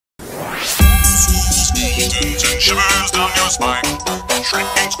Stings and shivers down your spine.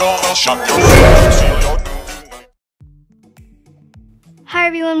 Shrinking skull will shock your brain. Seal your Hi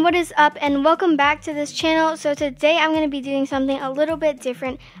everyone, what is up and welcome back to this channel. So today I'm going to be doing something a little bit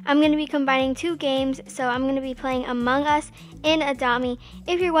different. I'm going to be combining two games. So I'm going to be playing Among Us and Adopt Me.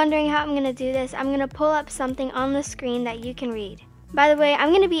 If you're wondering how I'm going to do this, I'm going to pull up something on the screen that you can read. By the way, I'm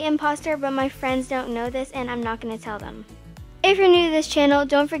going to be imposter, but my friends don't know this and I'm not going to tell them. If you're new to this channel,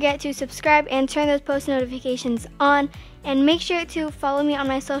 don't forget to subscribe and turn those post notifications on. And make sure to follow me on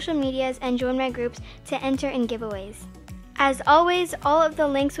my social medias and join my groups to enter in giveaways. As always, all of the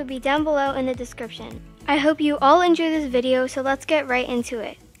links will be down below in the description. I hope you all enjoy this video, so let's get right into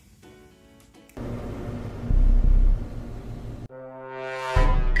it.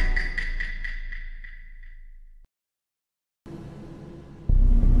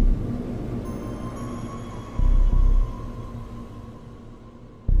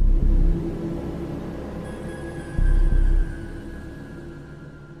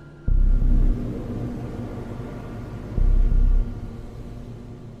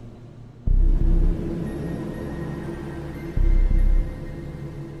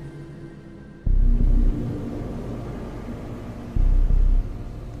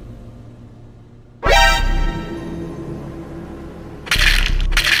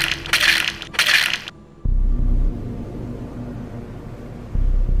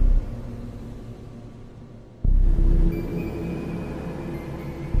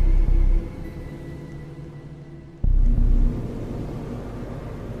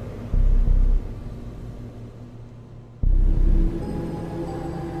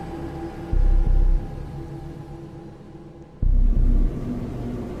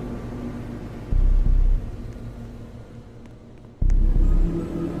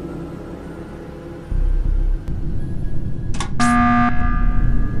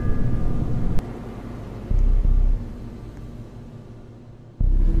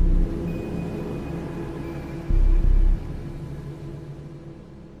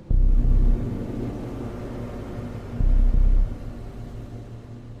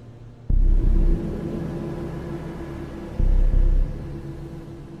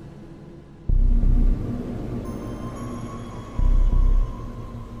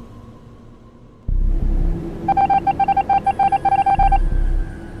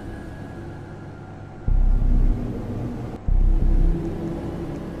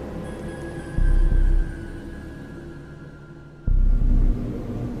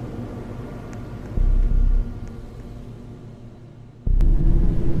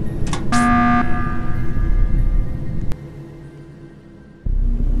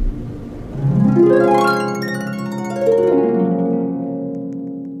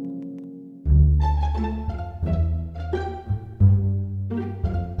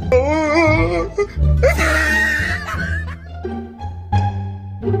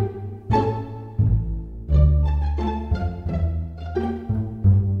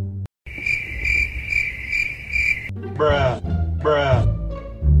 Bruh, bruh.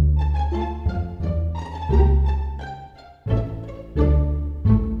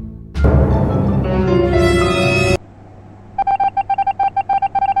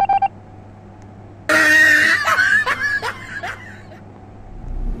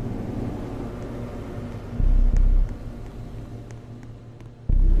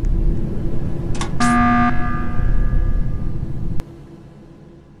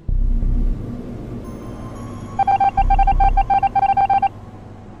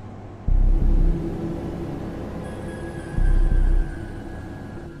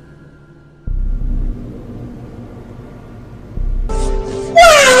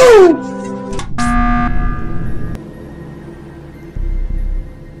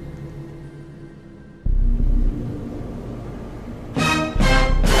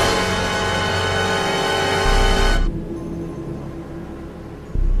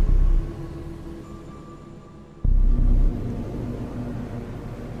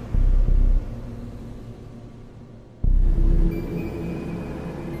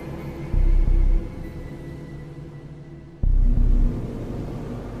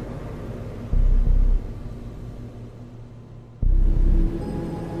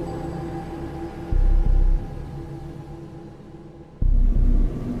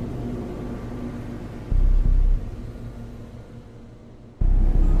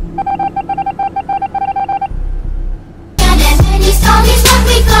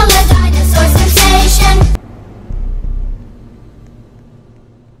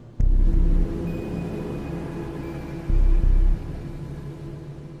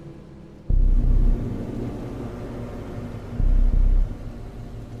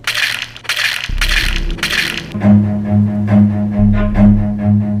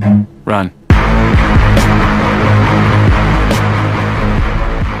 Run.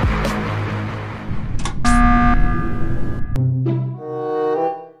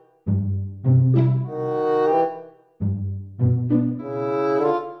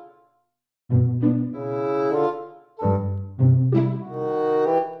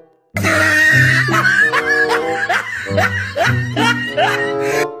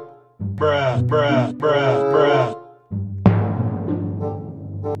 Bruh, bruh, bruh, bruh.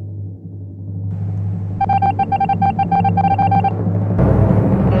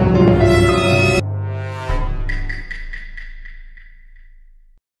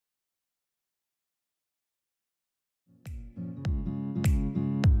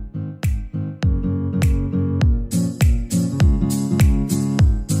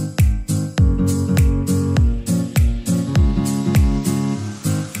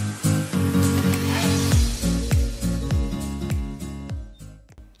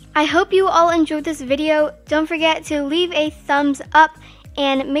 I hope you all enjoyed this video. Don't forget to leave a thumbs up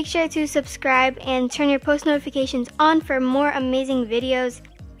and make sure to subscribe and turn your post notifications on for more amazing videos.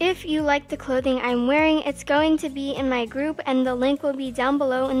 If you like the clothing I'm wearing, it's going to be in my group and the link will be down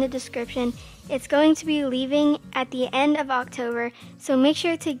below in the description. It's going to be leaving at the end of October, so make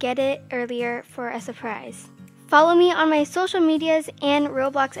sure to get it earlier for a surprise. Follow me on my social medias and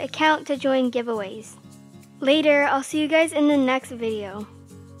Roblox account to join giveaways. Later, I'll see you guys in the next video.